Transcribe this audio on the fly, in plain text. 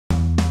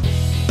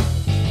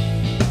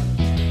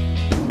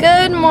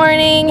Good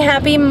morning,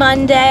 happy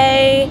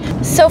Monday.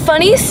 So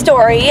funny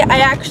story, I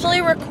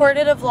actually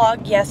recorded a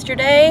vlog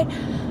yesterday,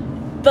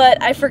 but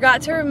I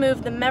forgot to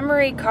remove the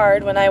memory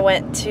card when I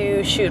went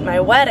to shoot my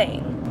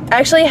wedding. I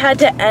actually had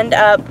to end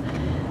up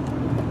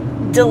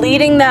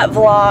deleting that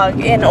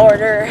vlog in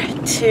order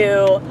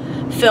to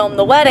film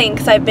the wedding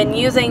because I've been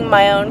using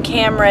my own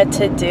camera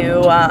to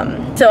do,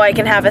 so I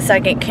can have a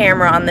second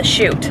camera on the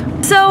shoot.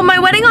 So my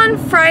wedding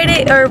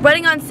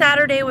on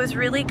Saturday was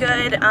really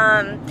good.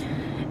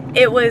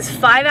 It was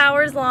 5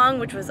 hours long,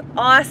 which was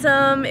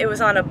awesome. It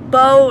was on a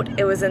boat.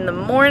 It was in the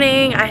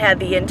morning. I had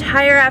the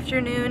entire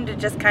afternoon to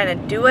just kind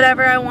of do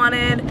whatever I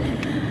wanted.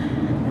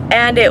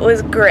 And it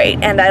was great,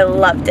 and I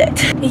loved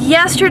it.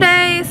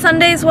 Yesterday,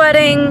 Sunday's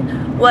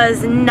wedding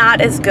was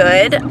not as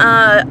good.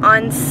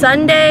 On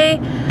Sunday,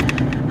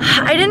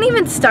 I didn't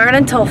even start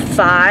until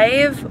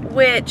 5,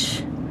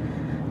 which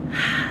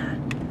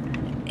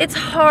it's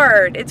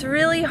hard. It's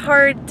really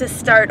hard to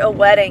start a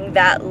wedding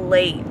that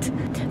late.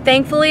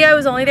 Thankfully, I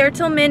was only there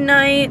till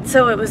midnight,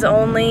 so it was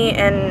only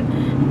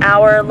an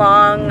hour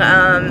long,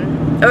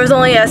 it was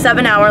only a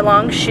 7-hour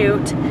long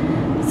shoot.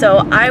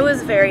 So I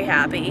was very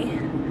happy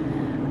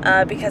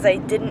because I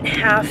didn't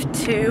have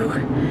to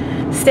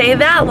stay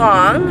that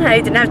long.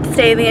 I didn't have to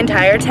stay the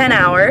entire 10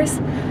 hours,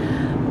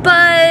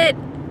 but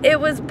it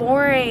was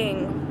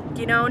boring.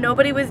 You know,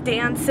 nobody was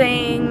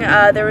dancing.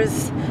 There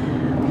was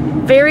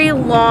very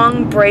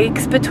long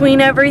breaks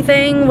between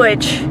everything,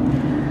 which,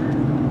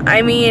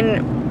 I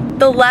mean,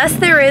 the less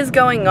there is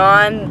going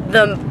on,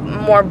 the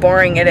more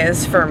boring it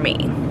is for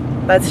me.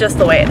 That's just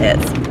the way it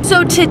is.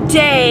 So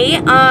today,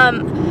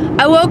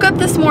 I woke up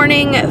this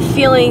morning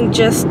feeling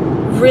just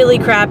really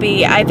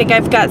crappy. I think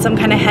I've got some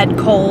kind of head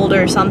cold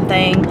or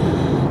something.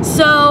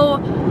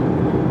 So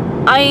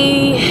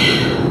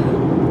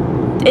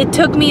it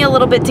took me a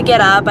little bit to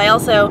get up. I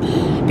also,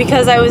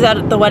 because I was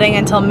at the wedding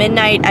until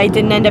midnight, I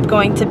didn't end up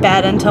going to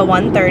bed until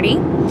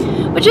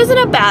 1:30, which isn't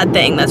a bad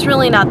thing. That's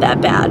really not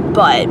that bad,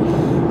 but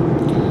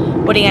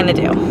what are you gonna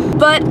do?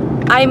 But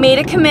I made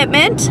a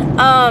commitment.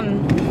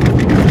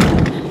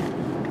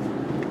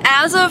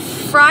 As of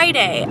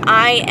Friday,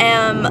 I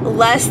am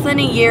less than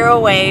a year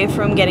away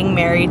from getting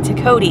married to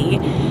Cody.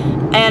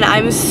 And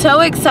I'm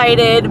so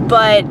excited,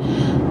 but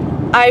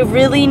I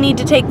really need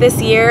to take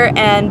this year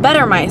and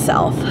better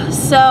myself.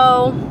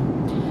 So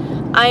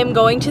I'm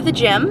going to the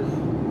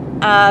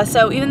gym.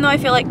 So even though I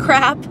feel like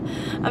crap,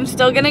 I'm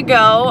still gonna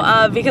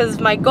go because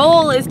my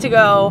goal is to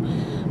go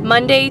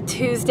Monday,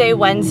 Tuesday,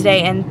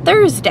 Wednesday, and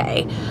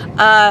Thursday.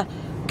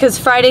 Because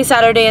Friday,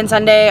 Saturday, and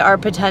Sunday are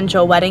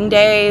potential wedding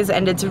days,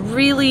 and it's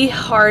really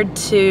hard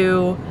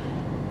to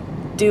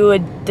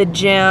do the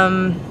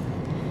gym,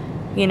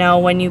 you know,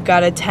 when you've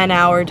got a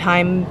 10-hour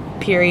time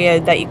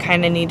period that you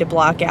kind of need to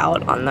block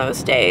out on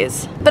those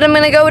days. But I'm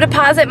gonna go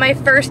deposit my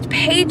first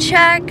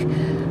paycheck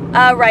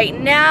right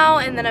now,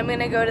 and then I'm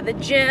gonna go to the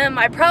gym.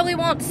 I probably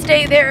won't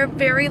stay there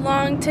very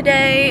long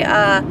today.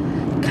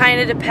 Kind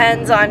of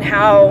depends on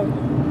how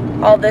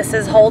all this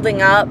is holding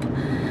up.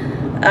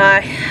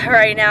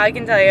 Right now I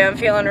can tell you I'm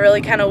feeling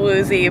really kind of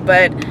woozy,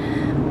 but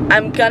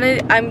I'm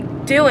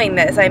doing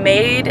this. I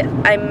made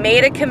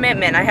a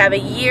commitment. I have a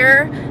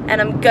year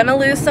and I'm gonna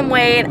lose some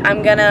weight.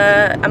 I'm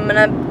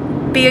gonna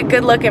be a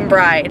good looking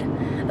bride.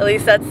 At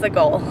least that's the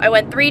goal. I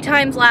went 3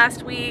 times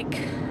last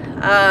week.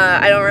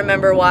 I don't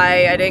remember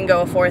why I didn't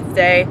go a 4th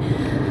day,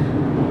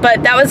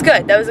 but that was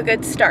good. That was a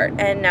good start,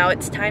 and now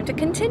it's time to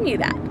continue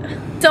that.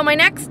 So my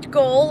next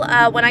goal,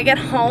 when I get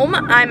home,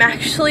 I'm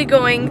actually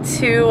going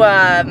to,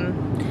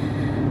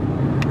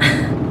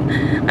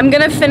 I'm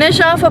gonna finish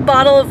off a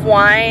bottle of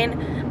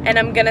wine, and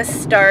I'm gonna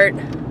start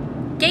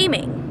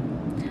gaming.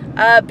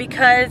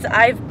 Because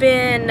I've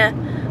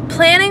been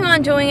planning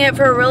on doing it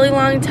for a really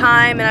long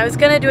time, and I was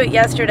gonna do it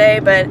yesterday,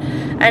 but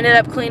I ended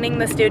up cleaning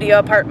the studio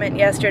apartment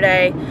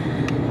yesterday.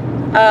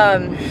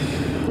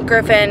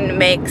 Griffin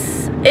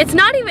makes, it's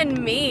not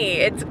even me,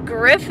 it's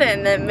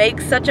Griffin that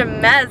makes such a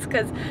mess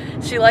because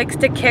she likes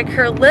to kick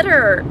her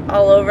litter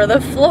all over the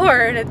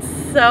floor, and it's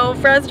so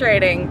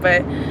frustrating,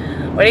 but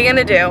what are you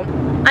gonna do?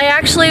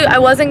 I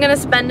wasn't gonna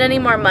spend any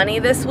more money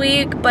this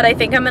week, but I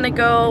think I'm gonna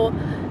go,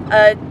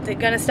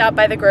 gonna stop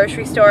by the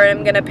grocery store, and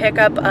I'm gonna pick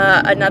up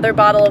another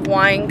bottle of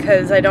wine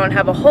because I don't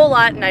have a whole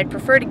lot, and I'd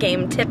prefer to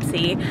game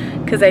tipsy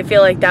because I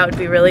feel like that would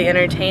be really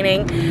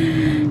entertaining.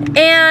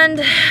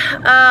 And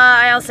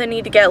I also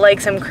need to get like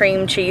some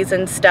cream cheese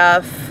and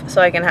stuff so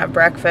I can have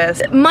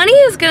breakfast. Money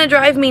is gonna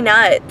drive me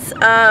nuts.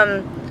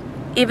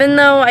 Even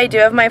though I do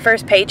have my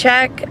first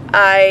paycheck,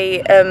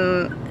 I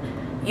am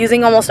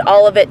using almost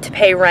all of it to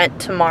pay rent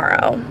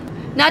tomorrow.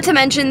 Not to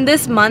mention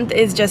this month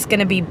is just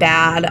gonna be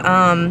bad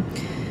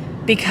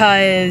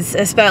because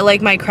especially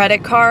like my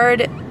credit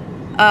card,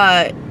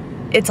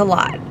 it's a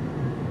lot.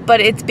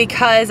 But it's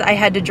because I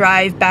had to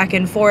drive back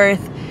and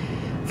forth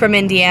from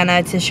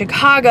Indiana to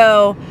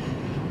Chicago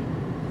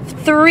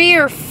 3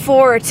 or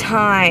 4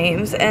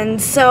 times,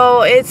 and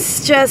so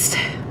it's just,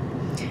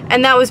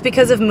 And that was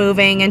because of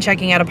moving and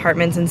checking out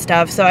apartments and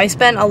stuff. So I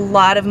spent a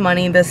lot of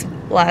money this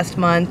last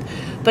month,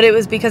 but it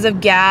was because of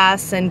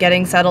gas and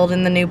getting settled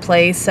in the new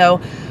place.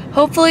 So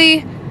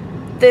hopefully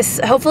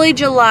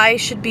July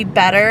should be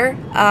better.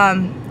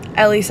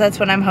 At least that's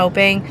what I'm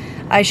hoping.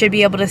 I should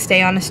be able to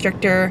stay on a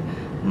stricter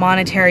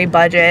monetary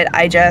budget.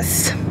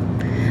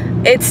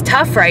 It's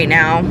tough right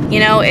now. You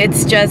know,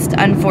 it's just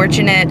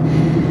unfortunate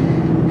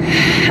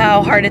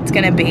how hard it's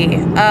gonna be.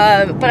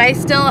 But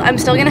I'm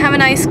still gonna have a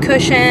nice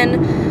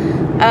cushion.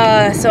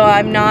 So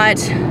I'm not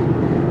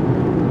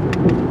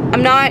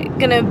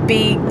gonna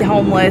be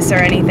homeless or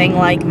anything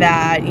like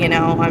that. You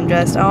know, I'm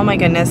just, oh my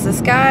goodness,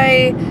 this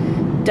guy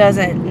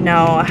doesn't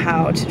know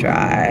how to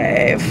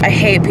drive. I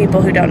hate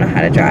people who don't know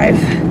how to drive.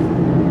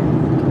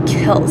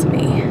 Kills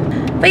me.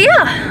 But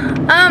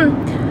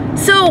yeah,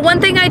 so one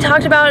thing I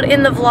talked about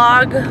in the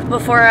vlog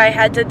before I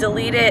had to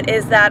delete it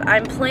is that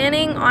I'm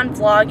planning on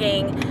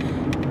vlogging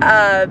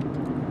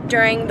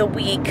during the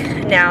week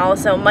now.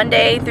 So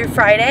Monday through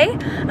Friday,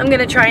 I'm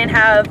gonna try and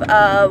have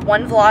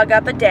one vlog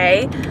up a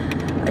day.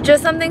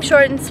 Just something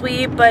short and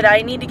sweet, but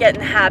I need to get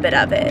in the habit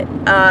of it.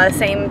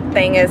 Same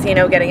thing as, you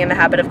know, getting in the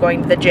habit of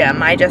going to the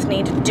gym. I just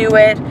need to do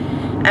it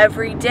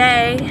every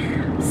day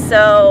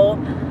so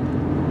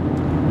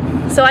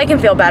I can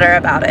feel better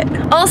about it.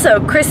 Also,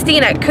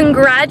 Christina,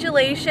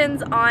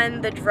 congratulations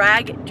on the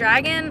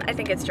dragon, I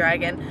think it's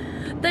dragon,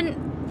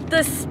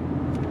 the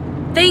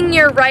thing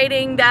you're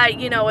writing that,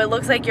 you know, it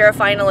looks like you're a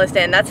finalist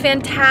in. That's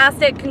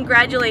fantastic,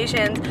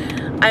 congratulations.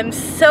 I'm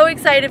so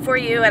excited for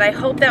you, and I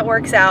hope that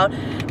works out,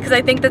 because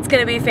I think that's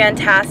going to be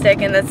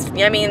fantastic, and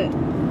I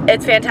mean,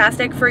 it's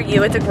fantastic for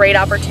you. It's a great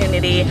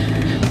opportunity,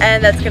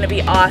 and that's going to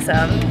be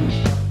awesome.